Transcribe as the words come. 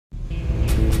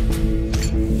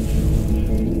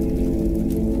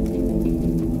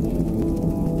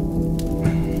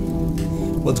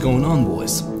What's going on,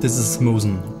 boys? This is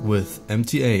Mosen with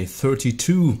MTA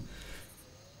 32.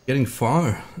 Getting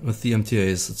far with the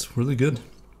MTAs, it's really good.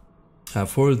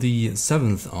 For the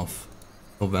 7th of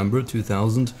November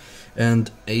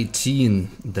 2018,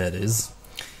 that is.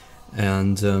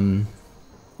 And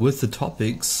with the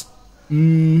topics,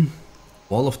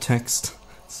 wall of text,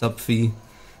 sub fee,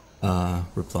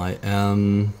 reply.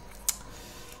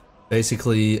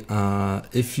 Basically,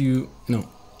 if you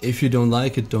don't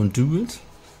like it, don't do it.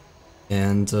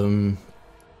 And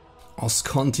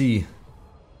Osconty,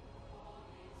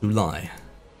 July.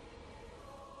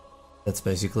 That's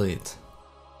basically it.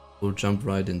 We'll jump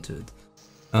right into it.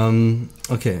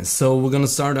 Okay, so we're gonna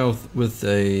start off with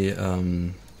a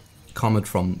comment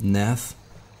from Nath.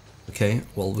 Okay,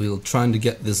 well, we're trying to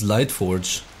get this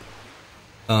Lightforge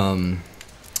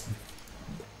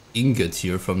ingot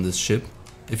here from this ship.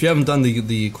 If you haven't done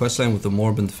the questline with the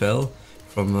Morbid Fell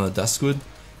from Duskwood,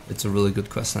 it's a really good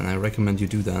questline. I recommend you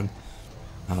do that.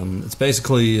 It's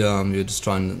basically you're just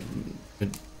trying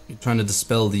to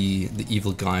dispel the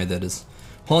evil guy that is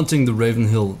haunting the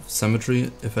Ravenhill Cemetery,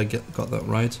 if I got that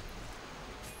right.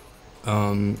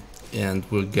 And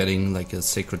we're getting like a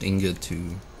sacred ingot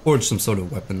to forge some sort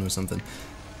of weapon or something.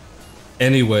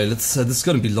 Anyway, this is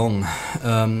gonna be long.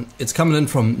 It's coming in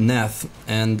from Nath,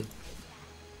 and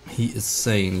he is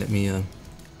saying, let me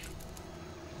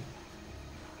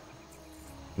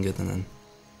get that in. I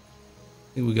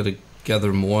think we gotta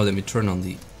gather more. Let me turn on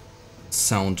the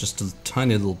sound just a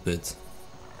tiny little bit.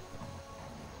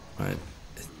 Right.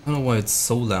 I don't know why it's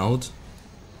so loud.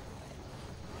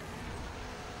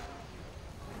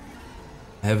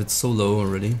 I have it so low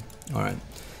already. Alright.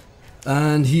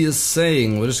 And he is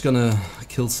saying we're just gonna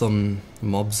kill some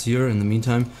mobs here in the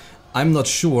meantime. I'm not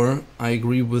sure I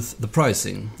agree with the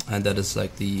pricing, and that is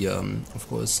like the of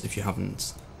course, if you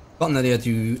haven't gotten that yet,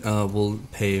 you will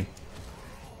pay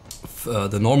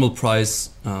the normal price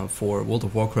for World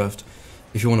of Warcraft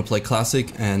if you want to play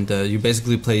Classic, and you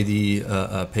basically play the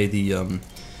pay the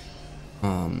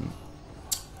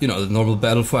you know, the normal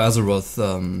Battle for Azeroth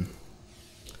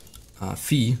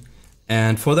fee,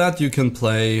 and for that you can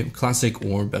play Classic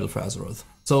or Battle for Azeroth.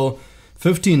 So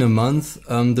 15 a month,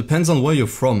 depends on where you're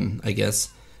from, I guess.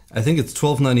 I think it's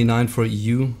 $12.99 for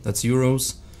EU, that's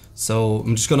euros. So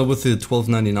I'm just gonna with the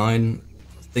 $12.99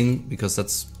 thing, because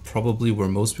that's probably where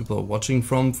most people are watching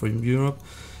from Europe.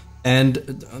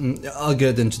 And I'll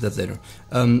get into that later.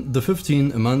 The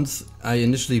 15 a month, I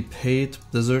initially paid.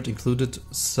 Blizzard included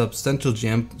substantial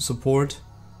GM support.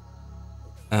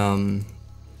 We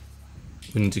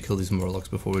need to kill these Murlocs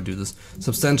before we do this.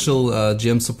 Substantial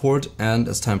GM support, and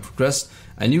as time progressed,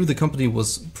 I knew the company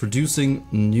was producing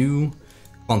new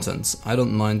contents. I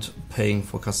don't mind paying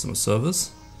for customer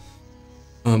service.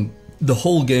 The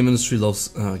whole game industry loves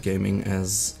gaming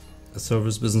as a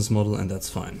service business model, and that's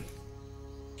fine.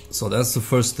 So that's the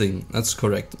first thing. That's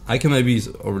correct. I can maybe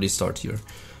already start here.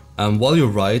 While you're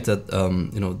right that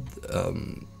you know,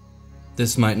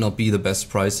 this might not be the best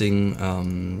pricing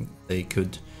they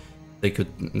could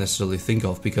necessarily think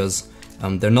of, because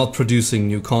they're not producing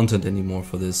new content anymore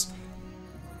for this.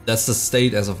 That's the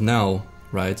state as of now,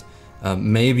 right?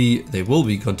 Maybe they will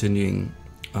be continuing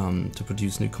to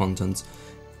produce new content.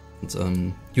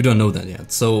 And, you don't know that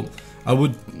yet. So I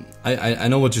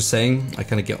know what you're saying. I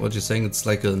kind of get what you're saying. It's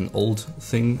like an old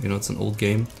thing, you know, it's an old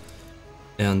game,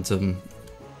 and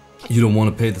you don't want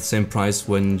to pay the same price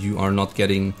when you are not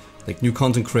getting like new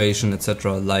content creation,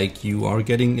 etc., like you are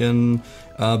getting in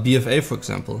BFA, for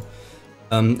example.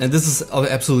 And this is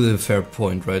absolutely a fair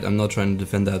point, right? I'm not trying to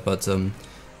defend that, but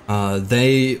I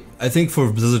think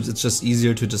for Blizzard it's just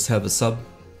easier to just have a sub,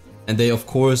 and they, of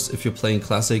course, if you're playing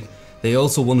Classic, they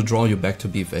also want to draw you back to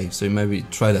BFA, so you maybe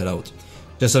try that out.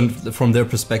 Just from their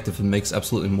perspective, it makes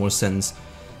absolutely more sense.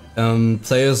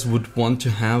 Players would want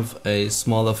to have a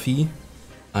smaller fee.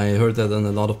 I heard that in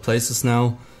a lot of places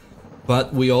now.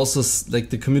 But we also,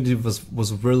 like, the community was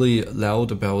really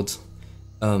loud about,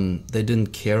 they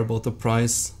didn't care about the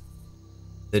price.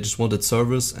 They just wanted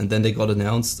service, and then they got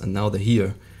announced, and now they're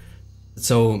here.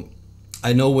 So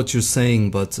I know what you're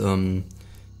saying, but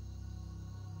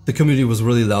the community was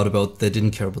really loud about they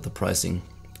didn't care about the pricing.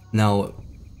 Now,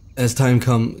 as time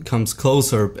comes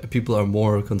closer, people are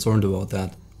more concerned about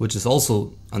that, which is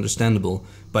also understandable.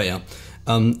 But yeah,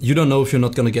 you don't know if you're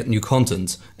not gonna get new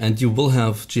content, and you will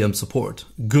have GM support,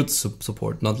 good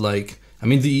support, not like, I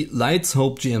mean, the Lights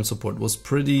Hope GM support was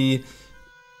pretty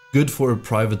good for a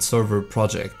private server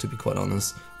project, to be quite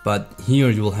honest, but here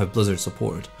you will have Blizzard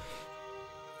support.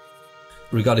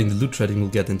 Regarding the loot trading, we'll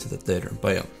get into that later,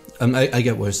 but yeah, I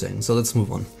get what you're saying, so let's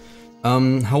move on.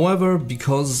 However,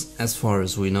 because as far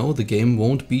as we know, the game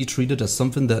won't be treated as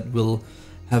something that will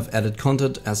have added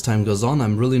content as time goes on,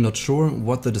 I'm really not sure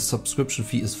what the subscription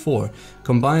fee is for,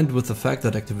 combined with the fact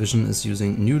that Activision is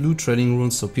using new loot trading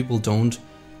rules so people don't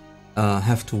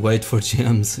have to wait for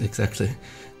GMs. Exactly.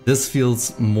 This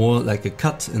feels more like a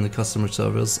cut in the customer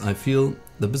service. I feel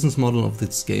the business model of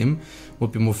this game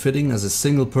would be more fitting as a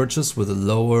single purchase with a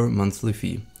lower monthly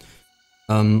fee.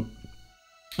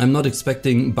 I'm not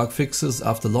expecting bug fixes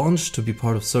after launch to be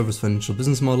part of Server's financial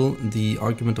business model. The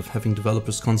argument of having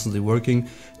developers constantly working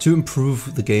to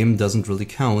improve the game doesn't really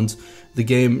count. The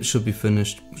game should be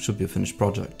finished, should be a finished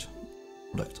project.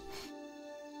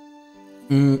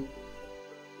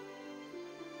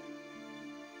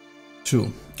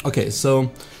 True. Okay, so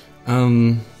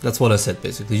that's what I said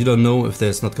basically. You don't know if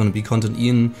there's not going to be content.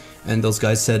 Ian and those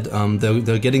guys said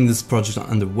they're getting this project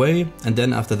underway, and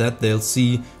then after that they'll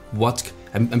see what.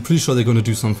 I'm pretty sure they're going to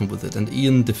do something with it. And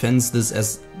Ian defends this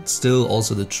as still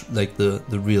also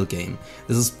the real game.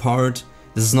 This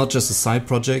is not just a side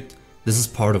project. This is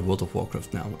part of World of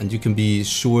Warcraft now, and you can be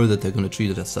sure that they're going to treat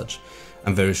it as such.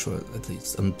 I'm very sure, at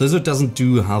least. Blizzard doesn't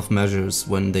do half measures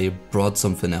when they brought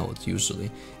something out,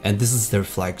 usually. And this is their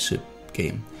flagship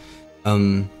game.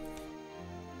 I'm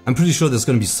pretty sure there's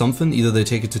going to be something. Either they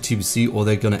take it to TBC or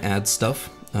they're going to add stuff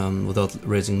without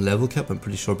raising level cap. I'm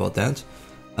pretty sure about that.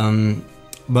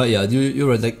 But yeah, you're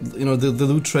right. Like, you know, the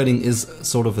loot trading is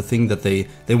sort of a thing that they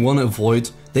want to avoid.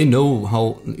 They know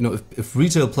how, you know, if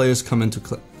retail players come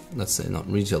into, let's say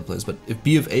not retail players, but if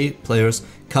BFA players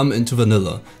come into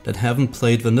vanilla that haven't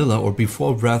played vanilla or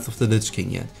before Wrath of the Lich King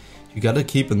yet, you gotta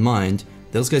keep in mind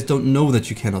those guys don't know that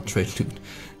you cannot trade loot,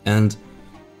 and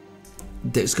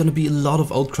there's gonna be a lot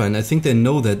of outcry. And I think they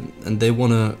know that, and they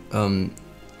wanna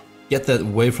get that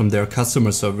away from their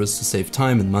customer service to save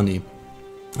time and money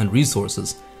and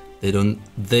resources.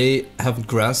 They haven't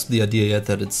grasped the idea yet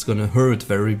that it's gonna hurt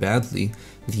very badly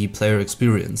the player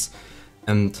experience.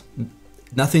 And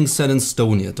nothing's set in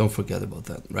stone yet, don't forget about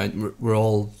that, right? We're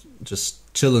all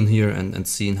just chilling here and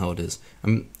seeing how it is.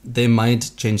 They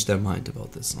might change their mind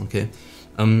about this, okay?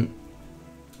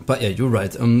 But yeah, you're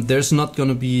right. There's not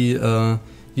gonna be,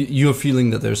 you're feeling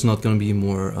that there's not gonna be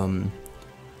more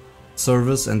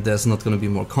service, and there's not gonna be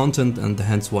more content, and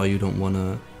hence why you don't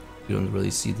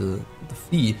really see the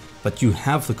fee, but you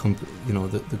have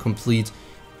the complete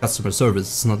customer service.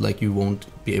 It's not like you won't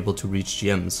be able to reach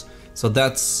GMs. So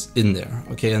that's in there,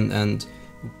 okay, and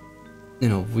you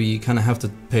know, we kind of have to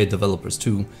pay developers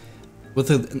too. With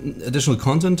the additional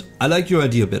content, I like your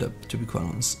idea better, to be quite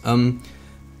honest.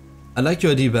 I like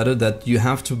your idea better that you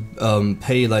have to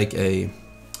pay like a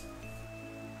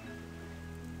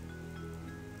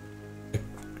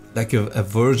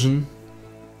version,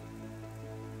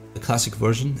 the classic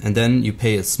version, and then you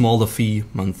pay a smaller fee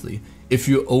monthly if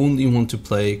you only want to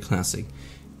play classic.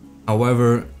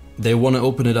 However, they want to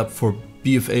open it up for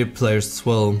BFA players as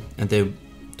well, and they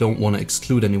don't want to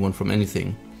exclude anyone from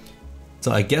anything.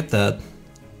 So I get that,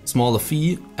 smaller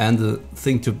fee and the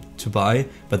thing to buy,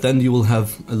 but then you will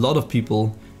have a lot of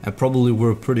people, and probably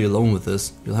we're pretty alone with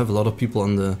this, you'll have a lot of people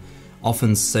on the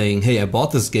offense saying, hey, I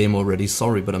bought this game already,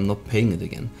 sorry, but I'm not paying it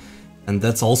again. And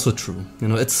that's also true. You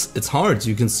know, it's hard.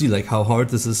 You can see like how hard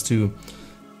this is to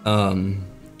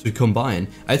combine.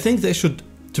 I think they should,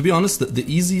 to be honest, the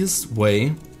easiest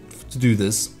way to do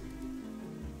this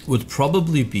would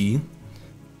probably be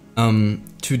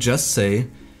to just say,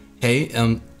 hey,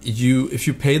 if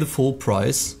you pay the full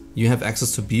price, you have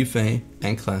access to BFA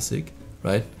and Classic,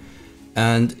 right?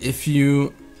 And if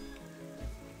you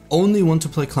only want to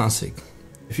play Classic,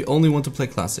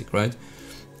 right?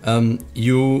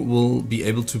 You will be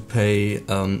able to pay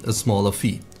a smaller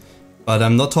fee. But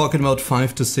I'm not talking about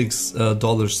 $5 to $6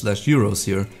 / euros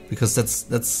here, because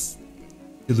that's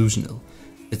illusional.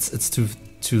 It's too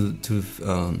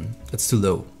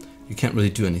low. You can't really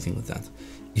do anything with that,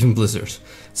 even Blizzard.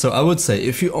 So I would say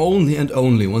if you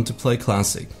only want to play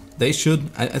Classic, they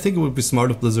should. I think it would be smart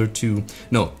of Blizzard to.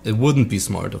 No, it wouldn't be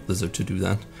smart of Blizzard to do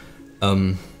that.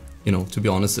 You know, to be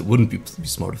honest, it wouldn't be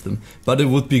smart of them. But it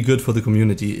would be good for the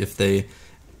community if they,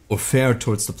 or fair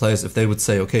towards the players, if they would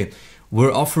say, okay,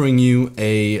 we're offering you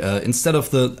a instead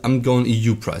of the, I'm going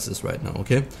EU prices right now,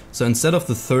 okay? So instead of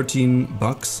the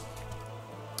 $13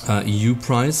 EU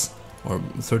price or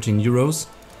 13 euros,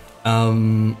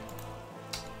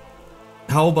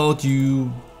 how about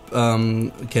you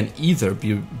can either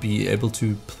be able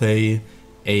to play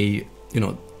a, you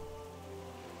know,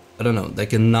 I don't know,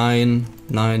 like a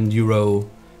 9 euro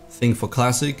thing for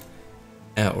Classic,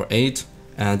 or 8,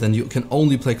 and then you can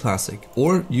only play Classic,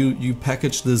 or you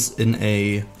package this in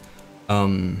a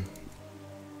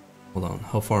hold on,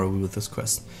 how far are we with this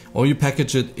quest? Or you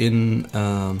package it in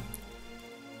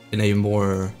a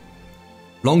more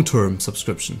long-term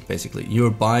subscription, basically.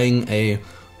 You're buying a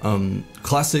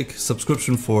classic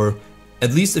subscription for,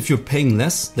 at least if you're paying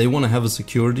less, they want to have a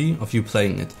security of you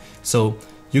playing it. So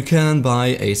you can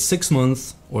buy a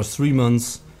 6-month or 3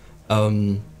 months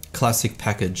classic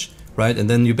package, right? And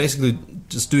then you're basically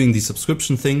just doing the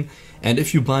subscription thing, and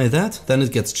if you buy that, then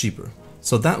it gets cheaper.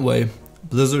 So that way,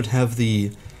 Blizzard have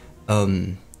the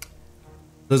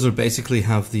Blizzard basically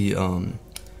have the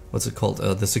what's it called?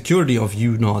 The security of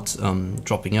you not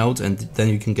dropping out, and then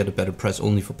you can get a better price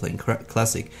only for playing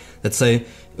classic. Let's say,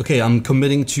 okay, I'm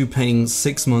committing to paying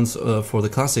 6 months for the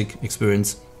classic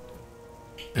experience,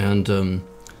 and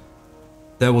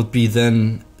that would be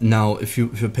then, now if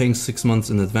you're paying 6 months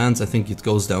in advance, I think it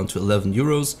goes down to 11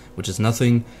 euros, which is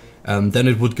nothing. Then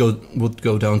it would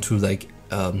go down to like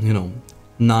you know,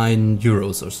 9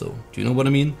 euros or so. Do you know what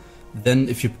I mean? Then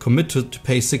if you commit to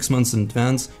pay 6 months in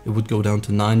advance, it would go down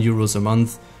to 9 euros a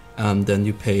month. Then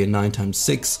you pay 9 times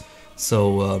 6.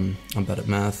 So I'm bad at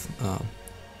math.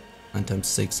 9 times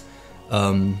 6.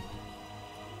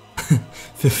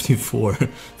 54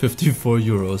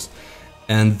 euros.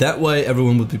 And that way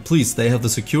everyone would be pleased. They have the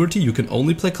security. You can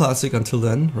only play classic until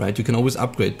then, right? You can always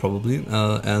upgrade probably,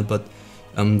 but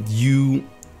you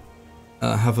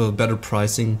have a better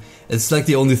pricing. It's like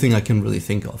the only thing I can really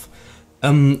think of.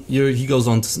 He goes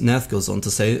on to, Nath goes on to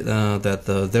say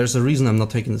that there's a reason I'm not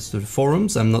taking this to the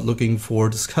forums. I'm not looking for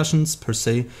discussions per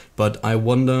se, but I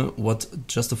wonder what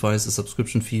justifies a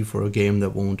subscription fee for a game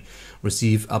that won't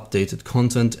receive updated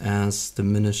content as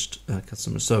diminished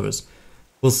customer service.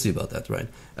 We'll see about that, right?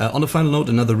 On a final note,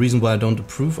 another reason why I don't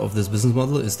approve of this business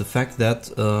model is the fact that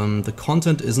the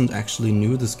content isn't actually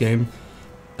new. This game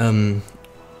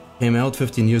came out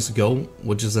 15 years ago,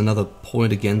 which is another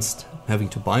point against having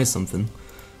to buy something.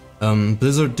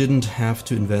 Blizzard didn't have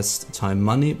to invest time,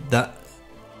 money,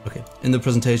 in the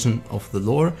presentation of the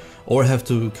lore, or have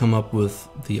to come up with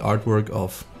the artwork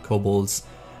of kobolds.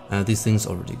 These things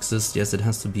already exist. Yes, it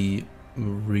has to be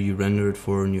re-rendered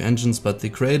for new engines, but the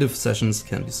creative sessions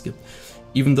can be skipped.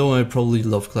 Even though I probably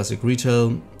love classic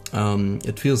retail,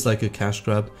 it feels like a cash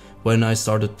grab. When I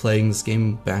started playing this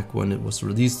game back when it was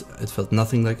released, it felt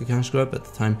nothing like a cash grab. At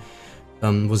the time,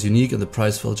 was unique and the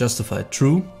price felt justified.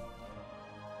 True,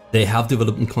 they have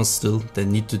development costs still. They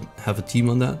need to have a team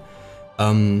on that,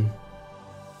 and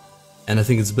I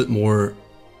think it's a bit more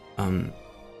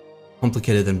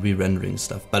complicated than re-rendering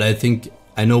stuff. But I think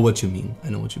I know what you mean. I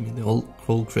know what you mean. The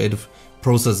whole creative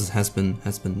process has been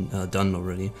done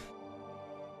already.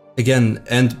 Again,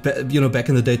 and you know, back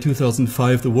in the day,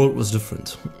 2005, the world was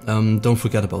different. Don't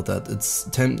forget about that. It's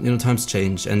times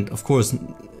change, and of course,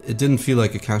 it didn't feel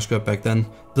like a cash grab back then.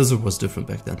 Blizzard was different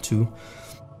back then too.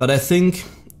 But I think,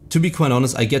 to be quite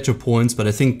honest, I get your points, but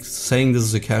I think saying this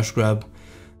is a cash grab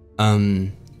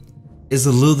is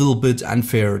a little bit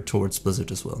unfair towards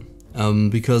Blizzard as well,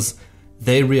 because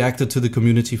they reacted to the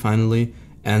community finally,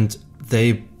 and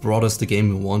they brought us the game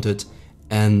we wanted.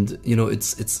 And you know,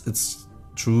 it's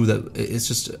true that it's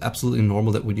just absolutely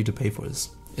normal that we need to pay for this.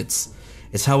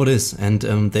 It's how it is, and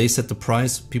they set the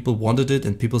price. People wanted it,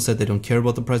 and people said they don't care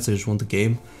about the price; they just want the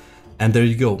game. And there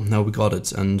you go. Now we got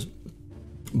it,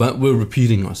 but we're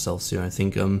repeating ourselves here. I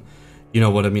think you know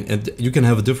what I mean. And you can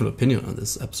have a different opinion on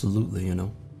this, absolutely. You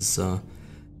know, this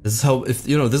is how, if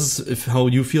you know, this is how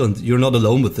you feel, and you're not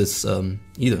alone with this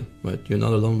either, right? You're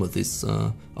not alone with this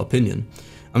opinion.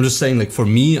 I'm just saying, like, for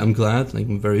me, I'm glad. Like,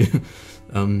 I'm very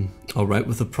all right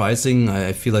with the pricing.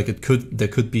 I feel like there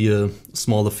could be a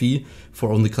smaller fee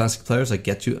for only classic players. I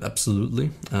get you,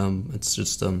 absolutely. It's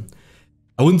just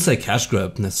I wouldn't say cash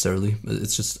grab necessarily.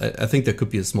 It's just I think there could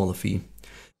be a smaller fee.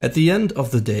 At the end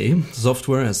of the day,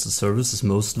 software as a service is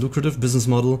most lucrative business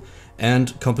model,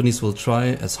 and companies will try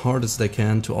as hard as they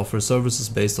can to offer services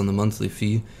based on a monthly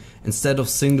fee instead of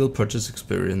single purchase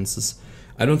experiences.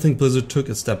 I don't think Blizzard took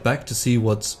a step back to see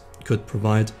what could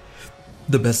provide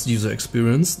the best user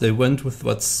experience. They went with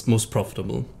what's most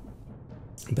profitable.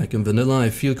 Back in vanilla, I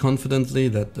feel confidently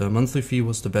that a monthly fee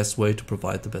was the best way to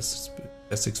provide the best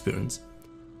experience.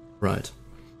 Right.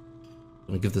 I'm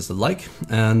gonna give this a like,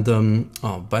 and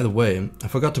oh, by the way, I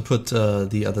forgot to put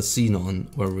the other scene on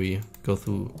where we go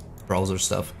through browser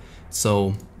stuff,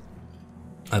 so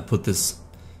I put this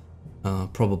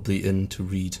probably in to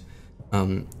read.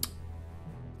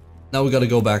 Now we gotta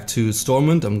go back to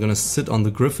Stormwind. I'm gonna sit on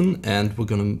the Griffin, and we're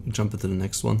gonna jump into the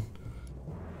next one.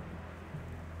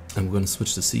 And we're gonna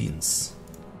switch the scenes.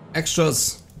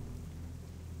 Extras.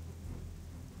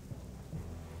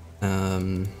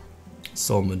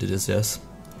 Stormwind it is, yes.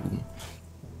 Boom.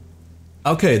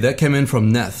 Okay, that came in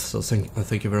from Neth, so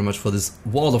thank you very much for this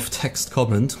wall of text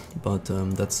comment, but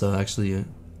that's actually a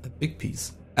big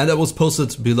piece. And that was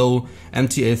posted below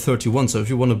MTA 31, so if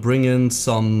you want to bring in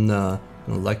some,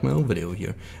 like my own video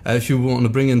here, if you want to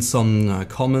bring in some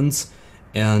comments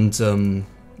and, you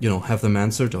know, have them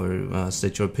answered or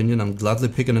state your opinion, I'm gladly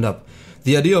picking it up.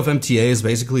 The idea of MTA is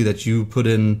basically that you put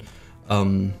in,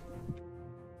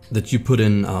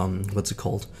 what's it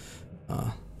called?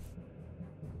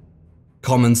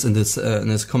 Comments in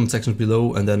this comment section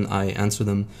below, and then I answer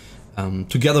them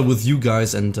together with you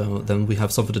guys, and then we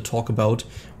have something to talk about.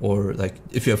 Or like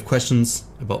if you have questions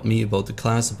about me, about the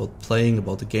class, about playing,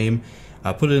 about the game,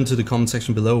 put it into the comment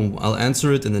section below and I'll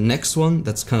answer it in the next one.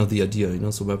 That's kind of the idea, you know,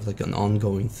 so we have like an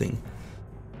ongoing thing.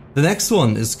 The next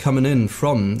one is coming in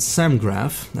from Sam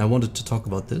Graf. I wanted to talk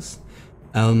about this.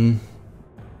 And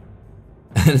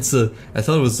it's I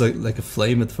thought it was like a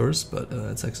flame at first, but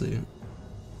it's actually...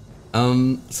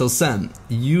 So Sam,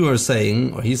 you are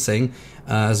saying, or he's saying,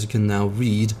 as you can now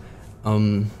read,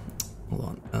 hold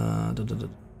on,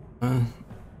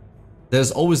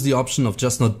 there's always the option of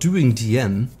just not doing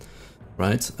DM,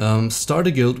 right? Start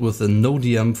a guild with a no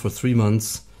DM for 3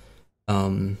 months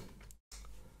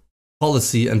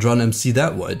policy and run MC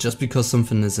that way. Just because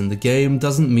something is in the game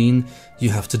doesn't mean you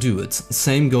have to do it.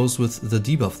 Same goes with the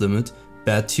debuff limit,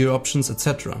 bad tier options,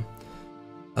 etc.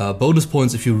 Bonus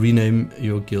points if you rename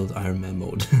your guild Iron Man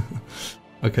mode.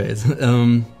 Okay,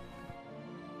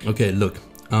 okay, look,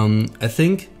 I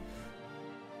think...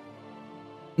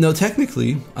 No,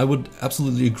 technically, I would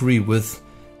absolutely agree with...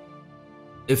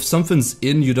 If something's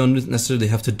in, you don't necessarily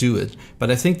have to do it.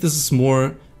 But I think this is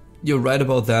more... You're right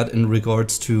about that in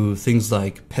regards to things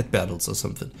like pet battles or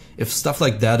something. If stuff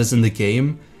like that is in the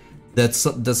game, that's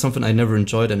something I never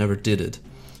enjoyed, I never did it.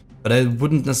 But I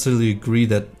wouldn't necessarily agree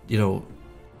that, you know...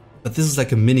 But this is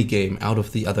like a mini game out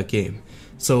of the other game.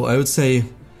 So I would say,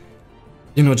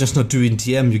 you know, just not doing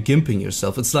DM, you're gimping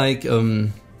yourself. It's like,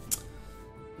 yeah,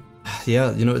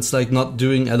 you know, it's like not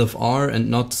doing LFR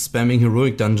and not spamming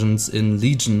heroic dungeons in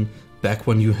Legion back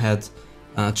when you had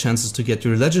chances to get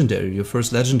your legendary, your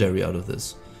first legendary out of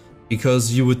this.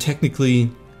 Because you would technically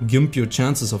gimp your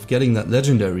chances of getting that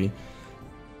legendary.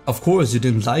 Of course, you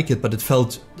didn't like it, but it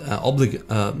felt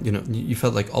you know, you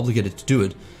felt like obligated to do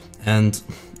it. And,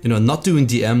 you know, not doing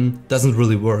DM doesn't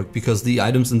really work because the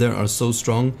items in there are so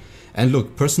strong. And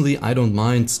look, personally, I don't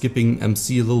mind skipping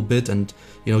MC a little bit and,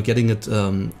 you know, getting it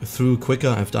through quicker.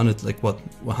 I've done it like, what,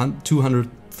 200,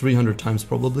 300 times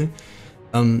probably.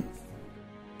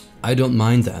 I don't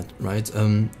mind that, right?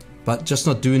 But just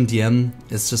not doing DM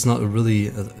is just not really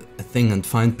a thing. And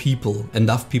find people,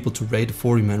 enough people to raid a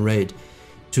 40-man raid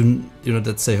to, you know,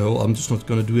 that say, oh, I'm just not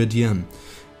going to do a DM.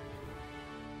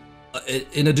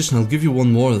 In addition, I'll give you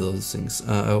one more of those things,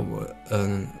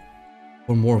 one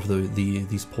more of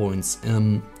these points,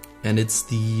 and it's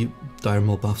the dire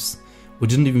Maul buffs. We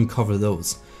didn't even cover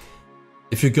those.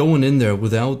 If you're going in there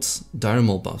without dire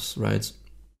Maul buffs, right?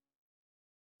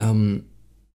 I mean,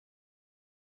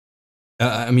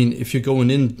 if you're going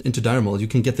into dire Maul, you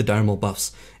can get the dire Maul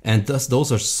buffs, and thus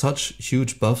those are such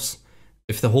huge buffs.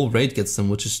 If the whole raid gets them,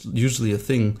 which is usually a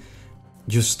thing.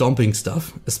 You're stomping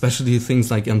stuff, especially things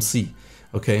like MC,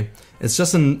 okay? It's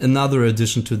just another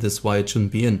addition to this why it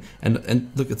shouldn't be in.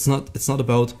 And look, it's not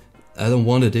about I don't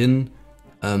want it in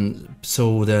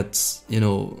so that, you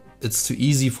know, it's too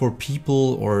easy for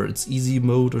people or it's easy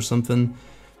mode or something.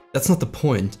 That's not the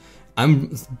point.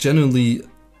 I'm genuinely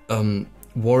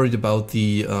worried about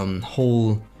the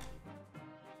whole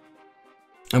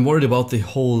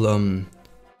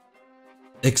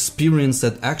experience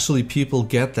that actually people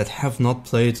get that have not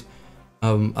played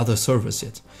other servers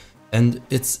yet, and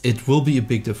it will be a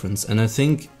big difference. And I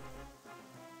think,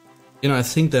 you know, I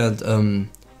think that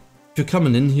if you're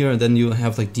coming in here and then you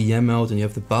have like DM out and you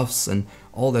have the buffs and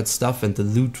all that stuff and the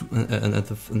loot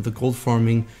and the gold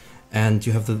farming, and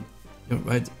you have the, you know,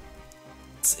 right,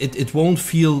 it won't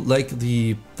feel like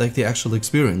the actual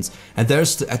experience. And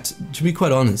there's to be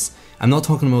quite honest, I'm not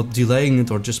talking about delaying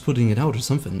it or just putting it out or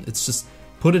something. It's just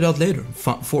put it out later,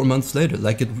 4 months later,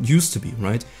 like it used to be,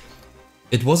 right?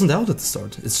 It wasn't out at the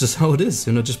start. It's just how it is,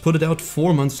 you know, just put it out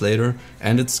 4 months later,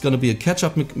 and it's gonna be a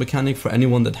catch-up mechanic for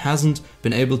anyone that hasn't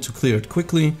been able to clear it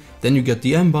quickly. Then you get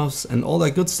the M buffs and all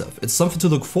that good stuff. It's something to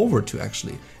look forward to,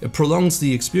 actually. It prolongs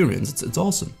the experience, it's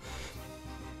awesome.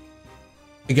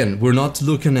 Again, we're not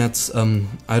looking at,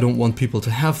 I don't want people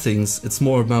to have things. It's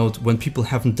more about when people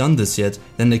haven't done this yet,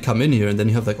 then they come in here and then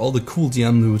you have like all the cool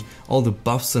DM loot, all the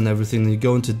buffs and everything, and you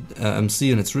go into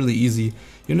MC and it's really easy.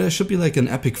 You know, there should be like an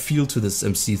epic feel to this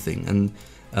MC thing, and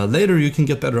later you can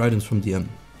get better items from DM.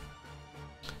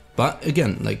 But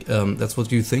again, like that's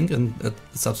what you think, and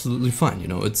it's absolutely fine. You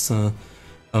know, it's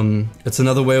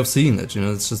another way of seeing it. You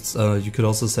know, it's just you could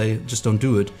also say just don't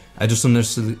do it. I just don't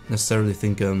necessarily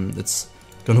think that's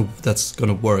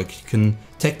gonna work. You can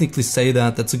technically say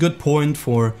that. That's a good point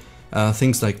for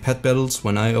things like pet battles.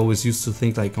 When I always used to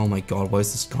think like, oh my god, why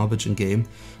is this garbage in game,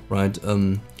 right?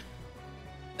 And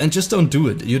just don't do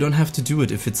it. You don't have to do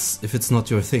it if it's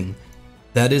not your thing.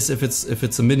 That is, if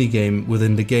it's a mini game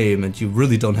within the game, and you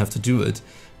really don't have to do it.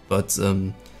 But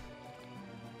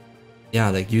yeah,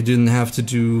 like you didn't have to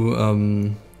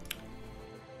do.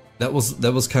 That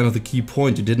was kind of the key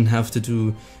point. You didn't have to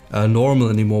do normal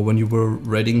anymore when you were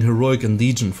raiding heroic and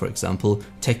legion, for example.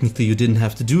 Technically, you didn't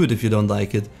have to do it if you don't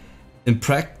like it. In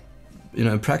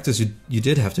practice, you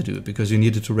did have to do it because you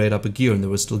needed to raid up a gear, and there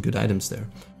were still good items there.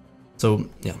 So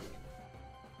yeah.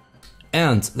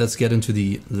 And let's get into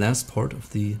the last part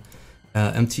of the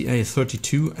MTA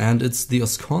 32, and it's the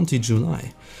Osconty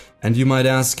July. And you might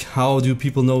ask, how do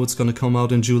people know it's gonna come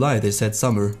out in July? They said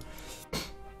summer.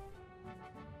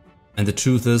 And the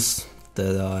truth is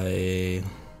that I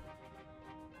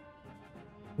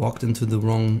walked into the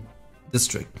wrong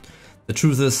district. The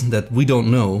truth is that we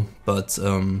don't know, but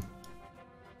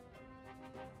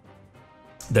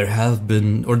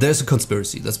there's a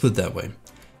conspiracy, let's put it that way.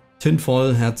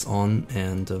 Tinfoil hats on,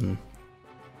 and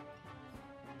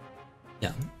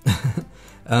yeah.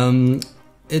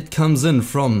 It comes in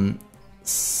from,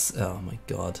 oh my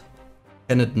god,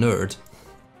 Kenneth Nerd,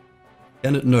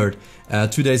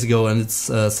 2 days ago, and it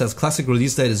says classic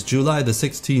release date is July the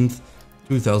 16th,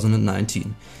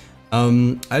 2019.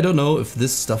 I don't know if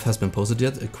this stuff has been posted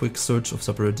yet. A quick search of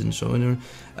subreddit didn't show in here.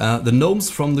 The gnomes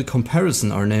from the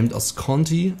comparison are named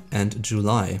Osconty and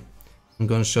July. I'm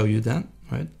gonna show you that,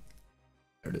 right?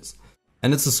 There it is.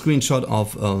 And it's a screenshot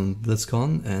of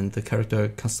BlizzCon and the character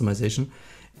customization.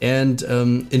 And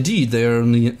indeed, they are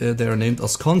named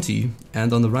Osconty,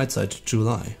 and on the right side,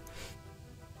 July.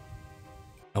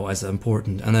 Why is that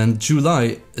important? And then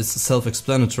July is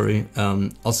self-explanatory.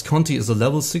 Osconty is a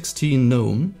level 16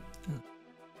 gnome.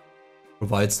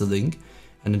 Provides the link.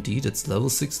 And indeed, it's level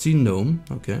 16 gnome.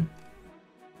 Okay.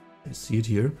 I see it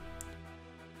here.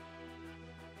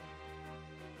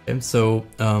 Okay, so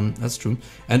that's true.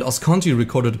 And Osconty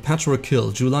recorded a patchwork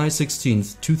kill July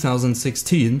 16th,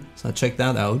 2016. So I checked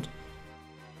that out.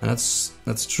 And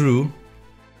that's true.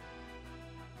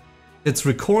 It's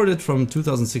recorded from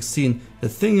 2016. The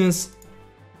thing is,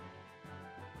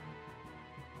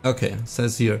 okay, it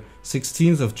says here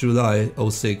 16th of July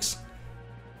 06.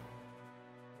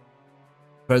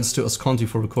 Credits to Osconty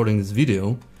for recording this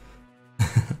video.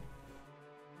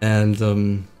 And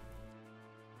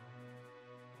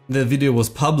the video was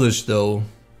published though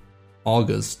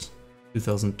August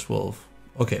 2012.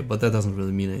 Okay, but that doesn't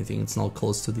really mean anything. It's not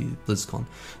close to the BlizzCon.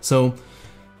 So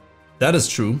that is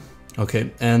true.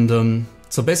 Okay, and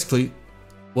so basically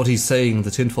what he's saying,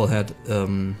 the tinfoil hat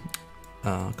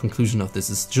conclusion of this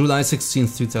is July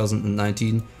 16th,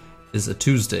 2019 is a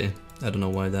Tuesday. I don't know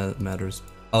why that matters.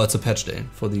 Oh, it's a patch day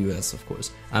for the US, of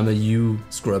course. I'm a U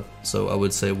scrub, so I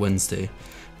would say Wednesday.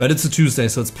 But it's a Tuesday,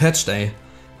 so it's patch day.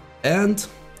 And,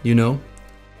 you know,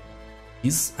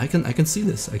 I can see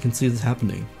this. I can see this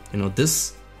happening. You know,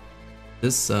 this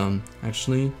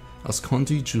actually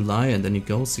Osconty July, and then you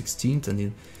go 16th, and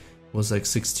it was like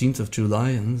 16th of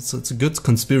July, and so it's a good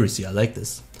conspiracy. I like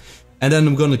this. And then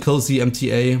I'm gonna close the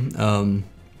MTA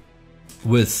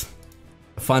with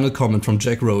a final comment from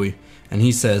Jack Rowe, and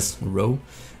he says, Rowe,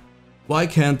 why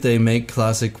can't they make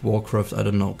classic Warcraft, I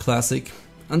don't know, classic,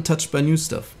 untouched by new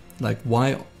stuff? Like,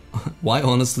 why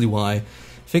honestly, why?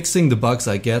 Fixing the bugs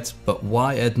I get, but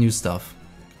why add new stuff?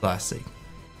 Classic.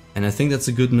 And I think that's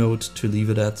a good note to leave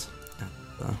it at.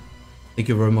 Thank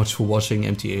you very much for watching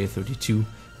MTA 32.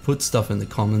 Put stuff in the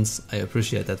comments, I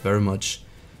appreciate that very much.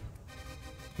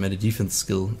 I made a defense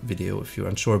skill video if you're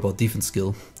unsure about defense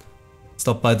skill.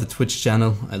 Stop by the Twitch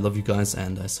channel, I love you guys,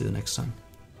 and I see you next time.